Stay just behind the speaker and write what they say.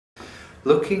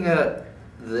Looking at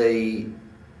the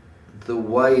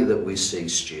way that we see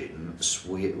students,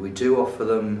 we do offer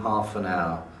them half an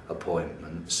hour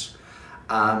appointments,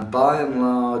 and by and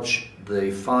large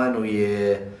the final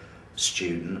year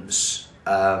students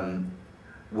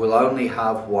will only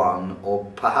have one or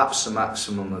perhaps a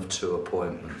maximum of 2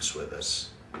 appointments with us.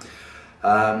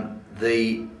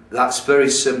 That's very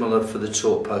similar for the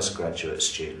taught postgraduate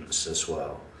students as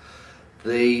well.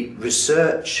 The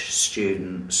research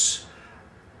students,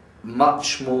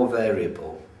 much more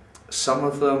variable. Some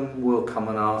of them will come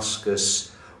and ask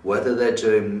us whether they're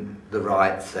doing the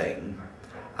right thing,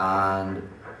 and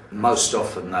most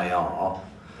often they are,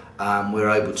 and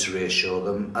we're able to reassure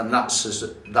them, and that's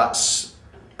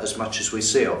as much as we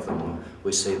see of them.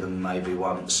 We see them maybe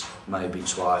once, maybe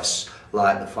twice,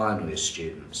 like the final year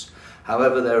students.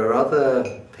 However, there are other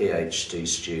PhD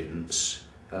students,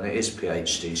 and it is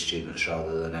PhD students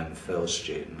rather than MPhil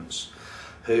students,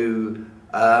 who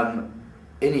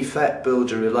in effect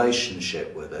build a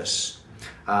relationship with us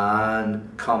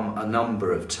and come a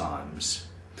number of times.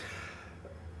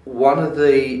 One of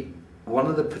the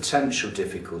potential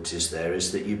difficulties there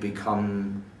is that you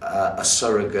become a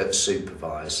surrogate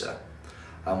supervisor,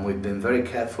 and we've been very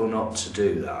careful not to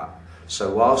do that.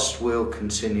 So whilst we'll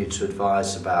continue to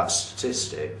advise about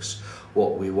statistics,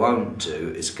 what we won't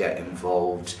do is get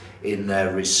involved in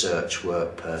their research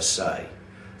work per se.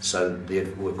 So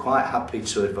we're quite happy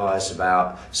to advise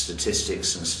about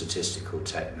statistics and statistical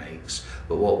techniques,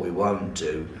 but what we won't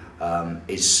do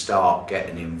is start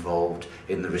getting involved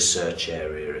in the research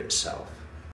area itself.